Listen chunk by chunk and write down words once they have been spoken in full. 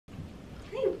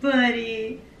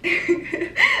buddy.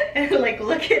 And like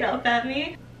looking up at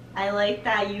me. I like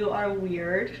that you are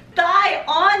weird. Thigh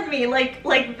on me like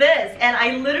this, and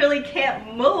I literally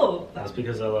can't move. That's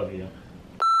because I love you.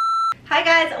 Hi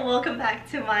guys, welcome back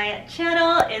to my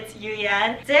channel. It's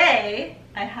Yuyan. Today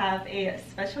I have a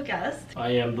special guest.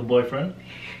 I am the boyfriend.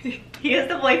 He is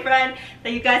the boyfriend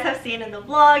that you guys have seen in the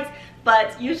vlogs,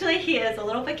 but usually he is a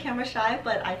little bit camera shy,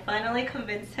 but I finally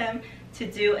convinced him to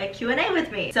do a Q&A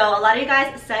with me. So a lot of you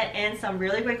guys sent in some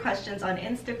really great questions on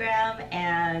Instagram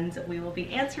and we will be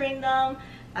answering them.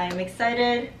 I am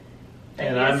excited.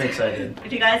 And I'm excited.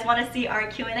 If you guys want to see our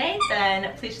Q&A,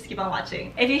 then please just keep on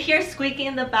watching. If you hear squeaking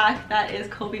in the back, that is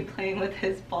Kobe playing with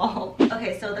his ball.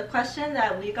 Okay, so the question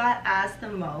that we got asked the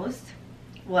most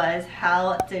was,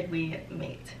 how did we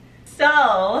meet?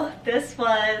 So this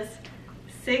was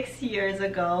 6 years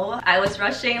ago. I was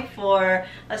rushing for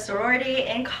a sorority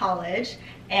in college,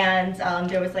 and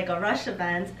there was like a rush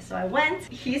event, so I went.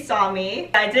 He saw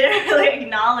me. I didn't really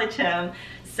acknowledge him,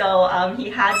 so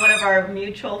he had one of our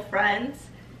mutual friends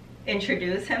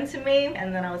introduce him to me,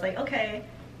 and then I was like, okay,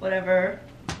 whatever.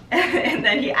 And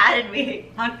then he added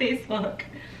me on Facebook.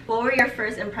 What were your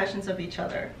first impressions of each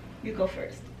other? You go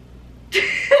first.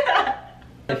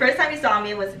 The first time you saw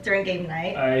me was during game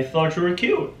night. I thought you were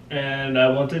cute and I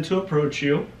wanted to approach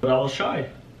you, but I was shy.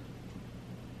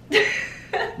 You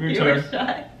were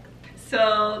shy.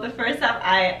 So the first time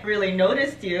I really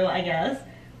noticed you, I guess,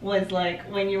 was like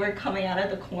when you were coming out of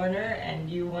the corner and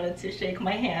you wanted to shake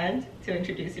my hand to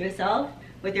introduce yourself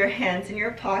with your hands in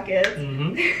your pockets.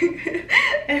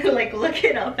 And like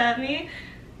looking up at me.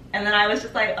 And then I was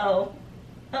just like, oh,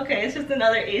 okay, it's just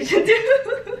another Asian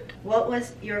dude. What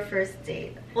was your first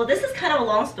date? Well, this is kind of a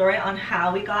long story on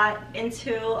how we got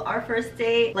into our first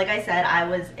date. Like I said, I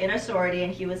was in a sorority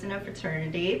and he was in a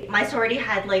fraternity. My sorority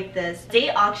had like this date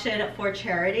auction for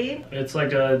charity. It's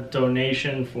like a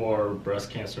donation for breast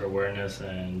cancer awareness,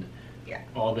 and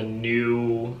all the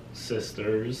new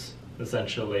sisters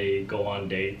essentially go on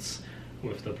dates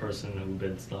with the person who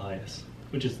bids the highest.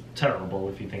 Which is terrible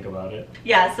if you think about it.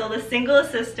 Yeah, so the single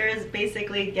sisters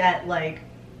basically get like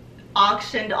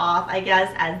auctioned off, I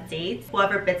guess, as dates.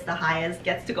 Whoever bids the highest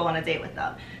gets to go on a date with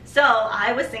them. So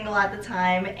I was single at the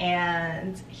time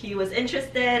and he was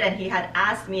interested, and he had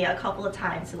asked me a couple of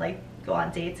times to like go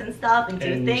on dates and stuff and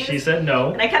do things. She said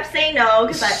no. And I kept saying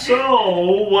no.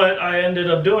 So what I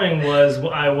ended up doing was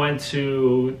I went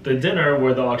to the dinner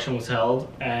where the auction was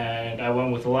held, and I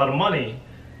went with a lot of money.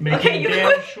 Making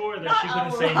damn sure that she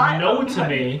couldn't say no to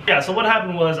me. Yeah, so what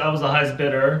happened was I was the highest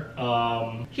bidder.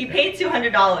 He paid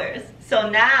 $200. So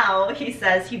now he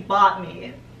says he bought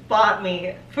me for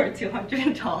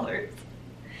 $200.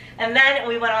 And then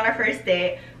we went on our first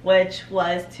date, which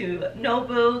was to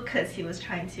Nobu because he was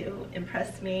trying to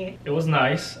impress me. It was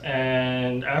nice,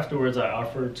 and afterwards I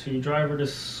offered to drive her to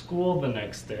school the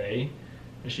next day.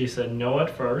 And she said no at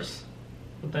first,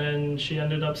 but then she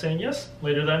ended up saying yes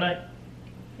later that night.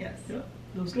 Yes. Yeah,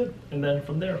 it was good. And then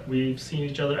from there, we've seen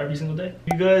each other every single day.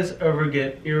 You guys ever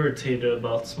get irritated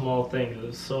about small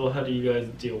things? So how do you guys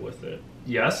deal with it?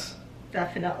 Yes.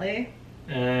 Definitely.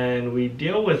 And we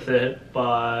deal with it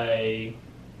by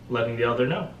letting the other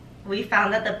know. We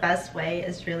found that the best way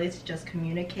is really to just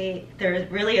communicate. There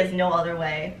really is no other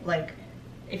way. Like,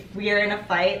 if we are in a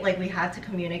fight, like, we have to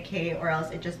communicate, or else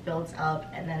it just builds up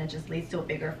and then it just leads to a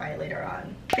bigger fight later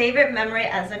on. Favorite memory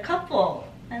as a couple?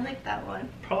 I like that one.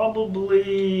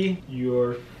 Probably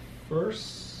your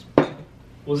first,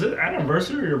 was it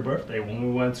anniversary or your birthday when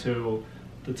we went to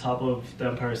the top of the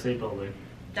Empire State Building?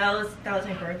 That was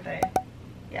my birthday.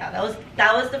 Yeah, that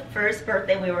was the first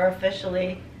birthday we were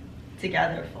officially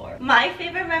together for. My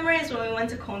favorite memory is when we went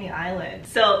to Coney Island.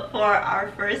 So for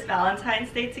our first Valentine's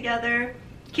Day together,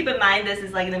 keep in mind this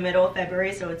is like in the middle of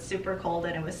February, so it's super cold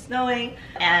and it was snowing,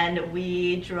 and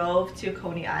we drove to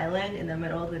Coney Island in the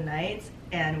middle of the night,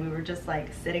 and we were just like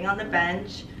sitting on the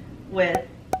bench with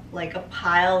like a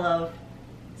pile of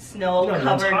snow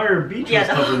covered. The entire beach was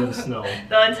covered in snow.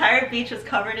 The entire beach was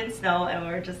covered in snow, and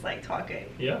we were just like talking.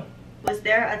 Yeah. Was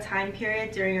there a time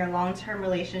period during your long-term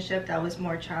relationship that was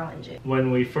more challenging?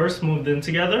 When we first moved in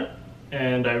together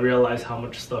and I realized how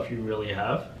much stuff you really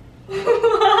have.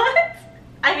 What?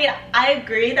 I mean, I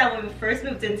agree that when we first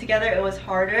moved in together it was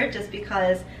harder just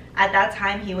because at that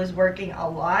time he was working a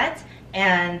lot,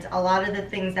 and a lot of the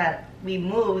things that we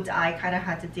moved, I kind of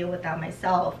had to deal with that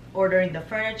myself. Ordering the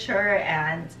furniture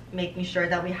and making sure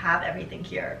that we have everything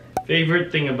here.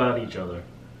 Favorite thing about each other?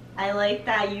 I like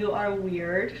that you are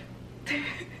weird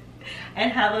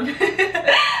and have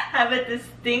a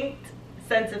distinct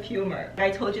sense of humor.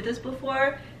 I told you this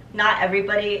before, not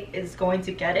everybody is going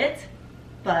to get it,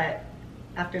 but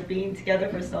after being together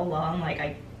for so long,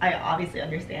 like I obviously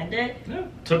understand it. Yeah,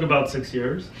 took about 6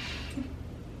 years.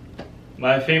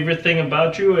 My favorite thing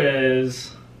about you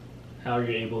is how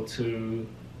you're able to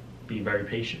be very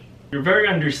patient. You're very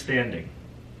understanding,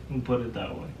 and put it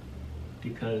that way,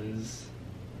 because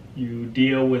you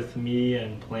deal with me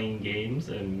and playing games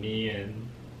and me and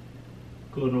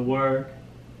going to work,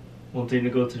 wanting to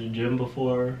go to the gym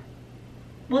before.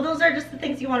 Well, those are just the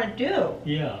things you want to do.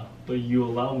 Yeah, but you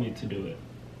allow me to do it.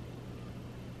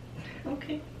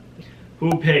 Okay.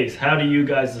 Who pays? How do you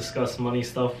guys discuss money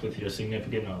stuff with your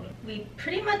significant other? We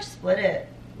pretty much split it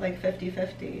like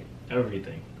 50-50.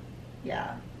 Everything.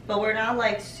 Yeah. But we're not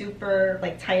like super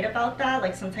like tight about that.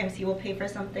 Like sometimes he will pay for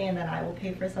something and then I will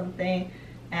pay for something.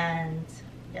 And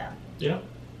yeah. Yeah.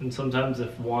 And sometimes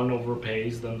if one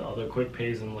overpays, then the other quick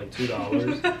pays him like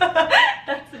 $2.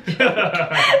 That's a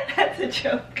joke. That's a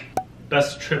joke.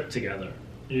 Best trip together.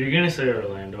 You're gonna say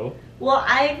Orlando. Well,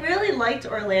 I really liked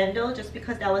Orlando just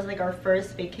because that was like our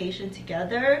first vacation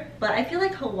together. But I feel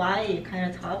like Hawaii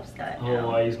kind of tops that now.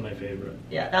 Hawaii's my favorite.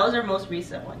 Yeah, that was our most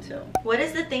recent one too. What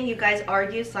is the thing you guys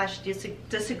argue /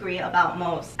 disagree about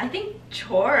most? I think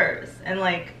chores and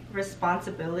like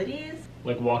responsibilities.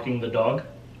 Like walking the dog?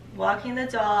 Walking the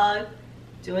dog,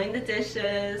 doing the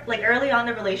dishes. Like early on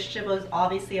in the relationship, it was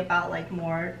obviously about like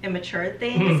more immature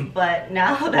things, but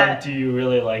now that... Like, do you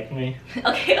really like me?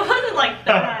 Okay, it wasn't like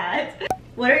that.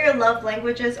 What are your love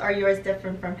languages? Are yours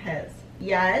different from his?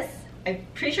 Yes. I'm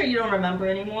pretty sure you don't remember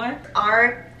anymore.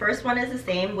 Our first one is the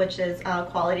same, which is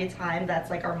quality time. That's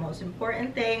like our most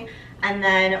important thing. And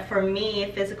then for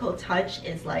me, physical touch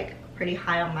is like pretty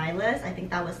high on my list. I think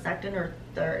that was second or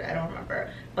third, I don't remember,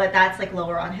 but that's like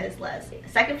lower on his list.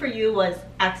 Second for you was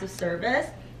acts of service.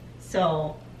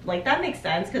 So like that makes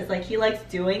sense because like he likes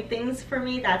doing things for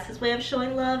me. That's his way of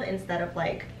showing love instead of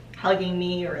like hugging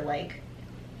me or like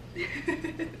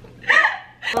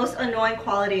most annoying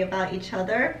quality about each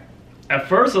other. At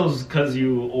first it was because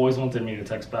you always wanted me to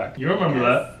text back. You remember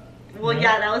that? Well,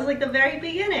 yeah, that was like the very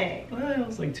beginning. Well, it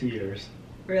was like 2 years.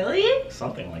 Really?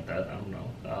 Something like that, I don't know.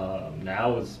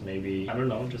 Now it's maybe, I don't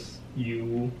know, just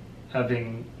you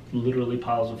having literally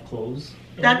piles of clothes.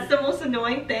 That's the most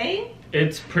annoying thing?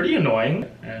 It's pretty annoying,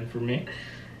 and for me.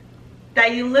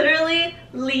 That you literally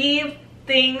leave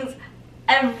things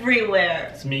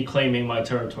everywhere. It's me claiming my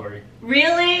territory.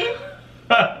 Really?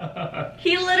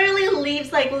 He literally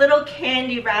leaves like little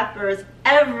candy wrappers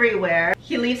everywhere.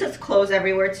 He leaves his clothes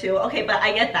everywhere too. Okay, but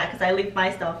I get that because I leave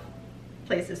my stuff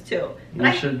places too.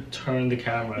 We should turn the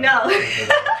camera. No.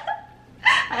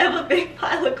 I have a big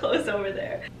pile of clothes over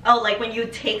there. Oh, like when you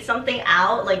take something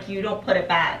out, like you don't put it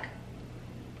back.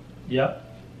 Yeah,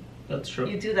 that's true.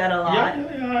 You do that a lot?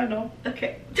 Yeah, I know.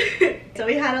 Okay. So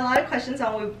we had a lot of questions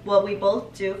on what we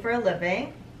both do for a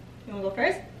living. You wanna go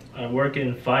first? I work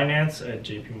in finance at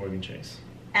JP Morgan Chase.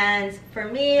 And for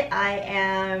me, I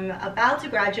am about to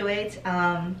graduate.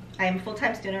 I'm a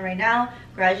full-time student right now,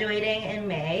 graduating in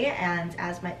May, and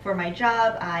for my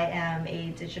job, I am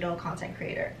a digital content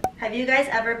creator. Have you guys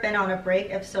ever been on a break?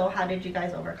 If so, how did you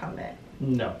guys overcome it?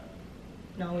 No.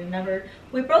 No, we've never.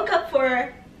 We broke up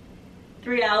for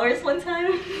 3 hours one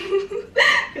time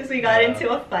because we got into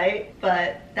a fight,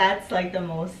 but that's like the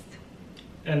most.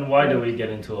 And why did we get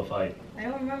into a fight? I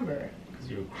don't remember. Because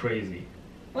you're crazy.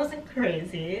 Wasn't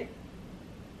crazy.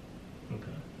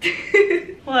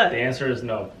 Okay. What? The answer is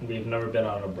no. We've never been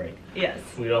on a break. Yes.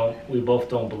 We both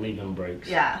don't believe in breaks.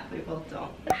 Yeah, we both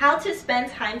don't. How to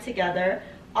spend time together,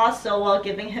 also while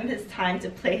giving him his time to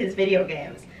play his video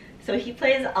games. So he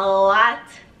plays a lot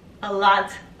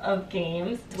of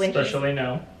games. Especially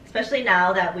now. Especially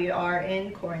now that we are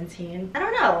in quarantine. I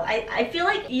don't know. I feel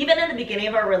like even in the beginning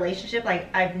of our relationship, like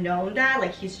I've known that,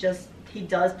 like he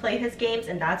does play his games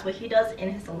and that's what he does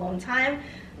in his alone time.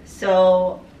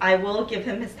 So I will give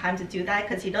him his time to do that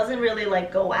because he doesn't really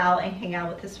like go out and hang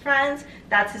out with his friends.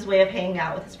 That's his way of hanging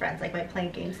out with his friends, like by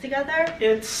playing games together.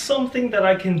 It's something that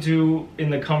I can do in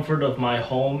the comfort of my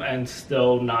home and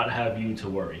still not have you to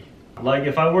worry. Like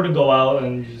if I were to go out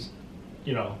and just,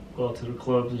 you know, go out to the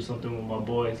clubs or something with my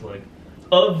boys, like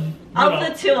of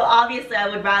the two, obviously I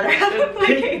would rather have him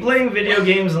play playing video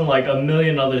games and like a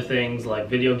million other things. Like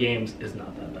video games is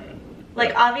not that bad.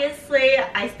 Like obviously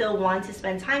I still want to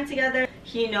spend time together.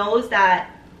 He knows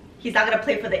that he's not gonna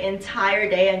play for the entire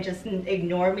day and just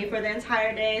ignore me for the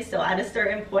entire day. So at a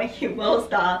certain point he will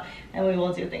stop and we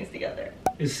will do things together.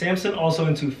 Is Samson also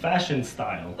into fashion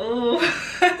style? Ooh.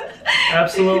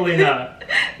 Absolutely not.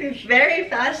 Very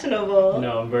fashionable.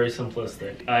 No, I'm very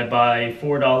simplistic. I buy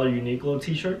 $4 Uniqlo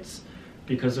t-shirts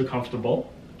because they're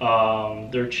comfortable.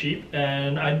 They're cheap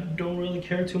and I don't really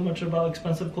care too much about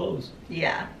expensive clothes.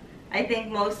 Yeah. I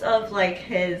think most of like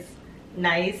his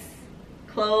nice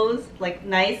clothes, like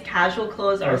nice casual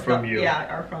clothes are from you. Yeah,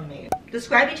 are from me.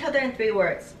 Describe each other in 3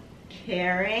 words.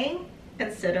 Caring,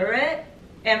 considerate,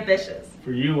 ambitious.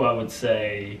 For you, I would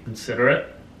say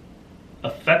considerate,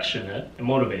 affectionate, and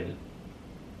motivated.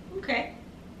 Okay.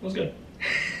 That was good.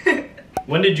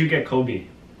 When did you get Kobe?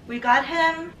 We got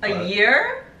him a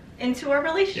year into our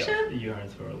relationship. Yeah, a year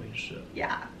into our relationship.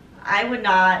 Yeah. I would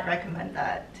not recommend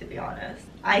that, to be honest.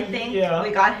 I think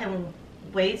we got him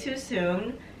way too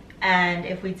soon, and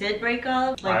if we did break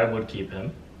up, like, I would keep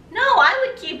him. No, I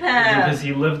would keep him. Because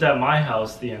he lived at my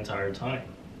house the entire time.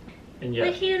 And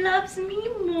But he loves me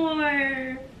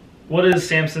more. What is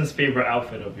Samson's favorite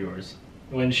outfit of yours?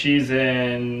 When she's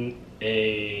in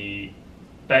a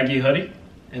baggy hoodie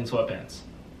and sweatpants.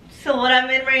 So what I'm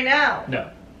in right now?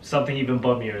 No, something even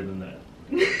bummier than that.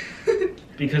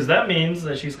 Because that means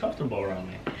that she's comfortable around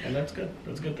me. And that's good.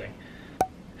 That's a good thing.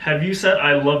 Have you said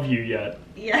I love you yet?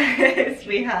 Yes,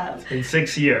 we have. It's been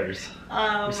 6 years.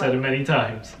 You said it many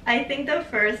times. I think the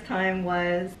first time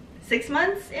was 6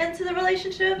 months into the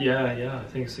relationship. Yeah, I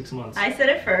think 6 months. I said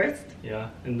it first. Yeah,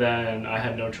 and then I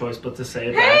had no choice but to say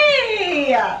it back.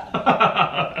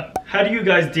 How do you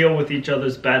guys deal with each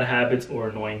other's bad habits or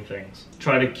annoying things?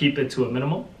 Try to keep it to a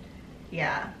minimum?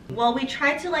 Yeah. Well, we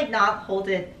try to like not hold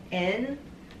it in,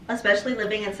 especially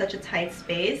living in such a tight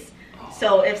space.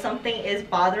 So if something is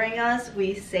bothering us,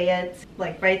 we say it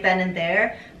like right then and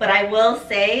there. But I will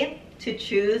say to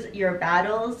choose your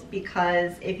battles,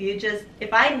 because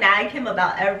if I nag him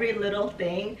about every little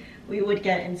thing, we would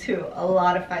get into a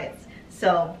lot of fights.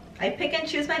 So I pick and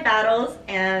choose my battles,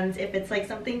 and if it's like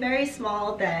something very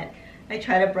small, then I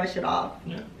try to brush it off.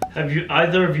 Yeah. Have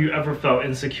either of you ever felt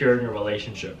insecure in your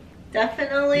relationship?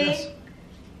 Definitely. Yes.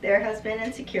 There has been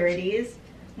insecurities.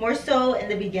 More so in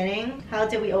the beginning. How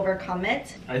did we overcome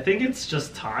it? I think it's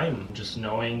just time. Just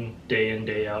knowing day in,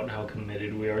 day out how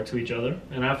committed we are to each other.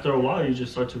 And after a while, you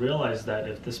just start to realize that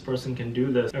if this person can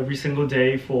do this every single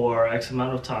day for X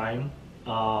amount of time,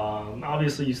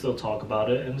 obviously you still talk about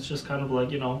it. And it's just kind of like,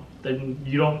 then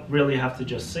you don't really have to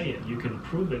just say it. You can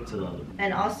prove it to the other.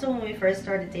 And also when we first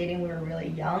started dating, we were really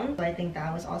young. So I think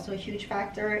that was also a huge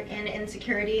factor in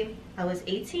insecurity. I was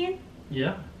 18.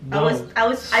 Yeah. No.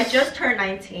 I just turned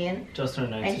 19. Just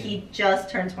turned 19. And he just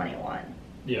turned 21.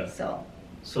 Yeah.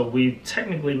 So we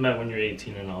technically met when you're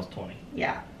 18 and I was 20.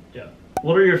 Yeah. Yeah.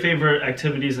 What are your favorite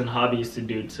activities and hobbies to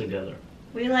do together?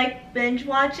 We like binge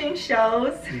watching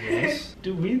shows. Yes.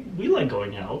 Dude, we like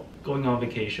going out, going on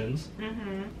vacations.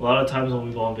 A lot of times when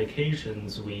we go on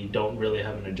vacations, we don't really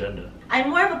have an agenda. I'm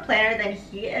more of a planner than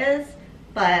he is.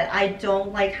 But I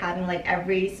don't like having like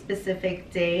every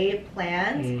specific day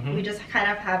planned. We just kind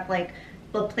of have like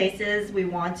the places we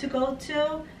want to go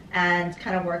to and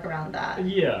kind of work around that.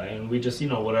 Yeah, and we just,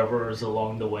 whatever is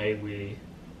along the way, we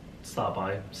stop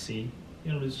by, see.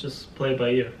 It's just play by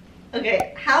ear.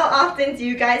 Okay, how often do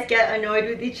you guys get annoyed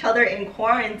with each other in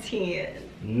quarantine?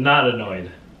 Not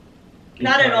annoyed.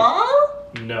 Not at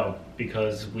all? No,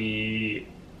 because we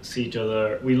see each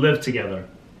other, we live together.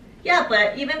 Yeah,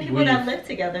 but even people that live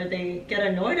together, they get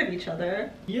annoyed at each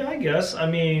other. Yeah, I guess. I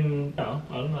mean, no,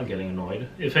 I'm not getting annoyed.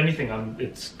 If anything,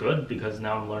 it's good because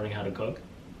now I'm learning how to cook.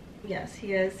 Yes,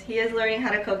 he is. He is learning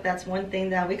how to cook. That's one thing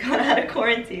that we got out of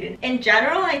quarantine. In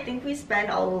general, I think we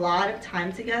spend a lot of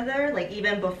time together, like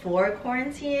even before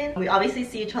quarantine. We obviously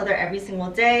see each other every single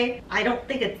day. I don't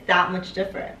think it's that much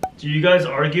different. Do you guys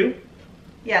argue?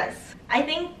 Yes. I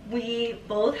think we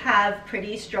both have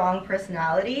pretty strong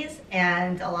personalities,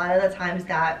 and a lot of the times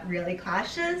that really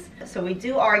clashes. So we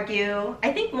do argue.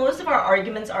 I think most of our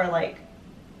arguments are like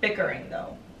bickering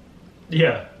though.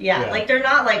 Yeah. Yeah, like they're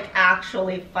not like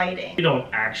actually fighting. We don't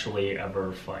actually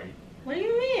ever fight. What do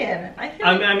you mean?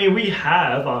 I mean, we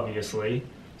have, obviously.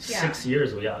 6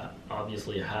 years we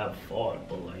obviously have fought,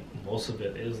 but like most of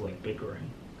it is like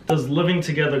bickering. Does living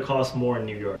together cost more in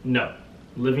New York? No.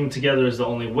 Living together is the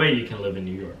only way you can live in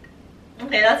New York.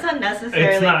 Okay, that's not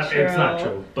necessarily true. It's not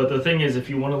true. But the thing is, if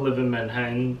you want to live in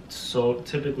Manhattan, so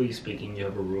typically speaking, you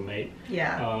have a roommate.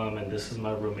 Yeah. And this is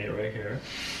my roommate right here.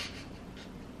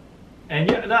 And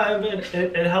yeah, no, I mean,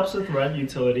 it helps with rent,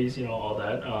 utilities, all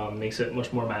that. Makes it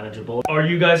much more manageable. Are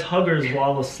you guys huggers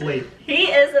while asleep? He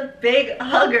is a big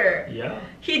hugger. Yeah.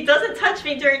 He doesn't touch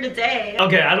me during the day.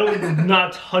 Okay, I don't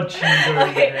not touch you during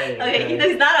the day. Okay,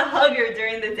 he's not a hugger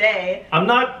during the day. I'm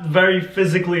not very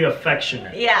physically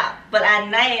affectionate. Yeah, but at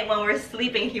night when we're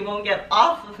sleeping, he won't get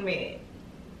off of me.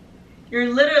 You're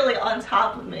literally on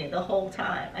top of me the whole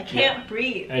time. I can't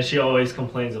breathe. And she always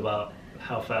complains about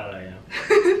how fat I am.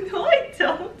 No, I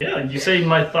don't. Yeah, you say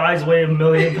my thighs weigh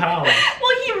 1,000,000 pounds.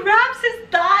 Well, he wraps his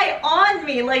thigh on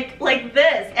me like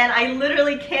this, and I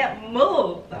literally can't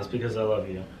move. That's because I love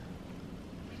you.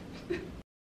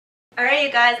 Alright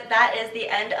you guys, that is the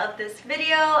end of this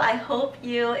video. I hope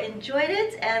you enjoyed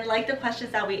it and liked the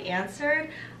questions that we answered.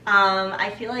 I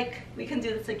feel like we can do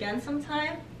this again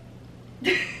sometime.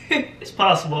 It's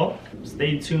possible.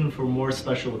 Stay tuned for more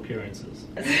special appearances.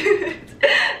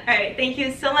 Alright, thank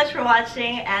you so much for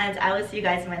watching, and I will see you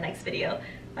guys in my next video.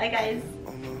 Bye guys.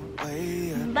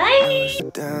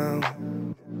 Bye!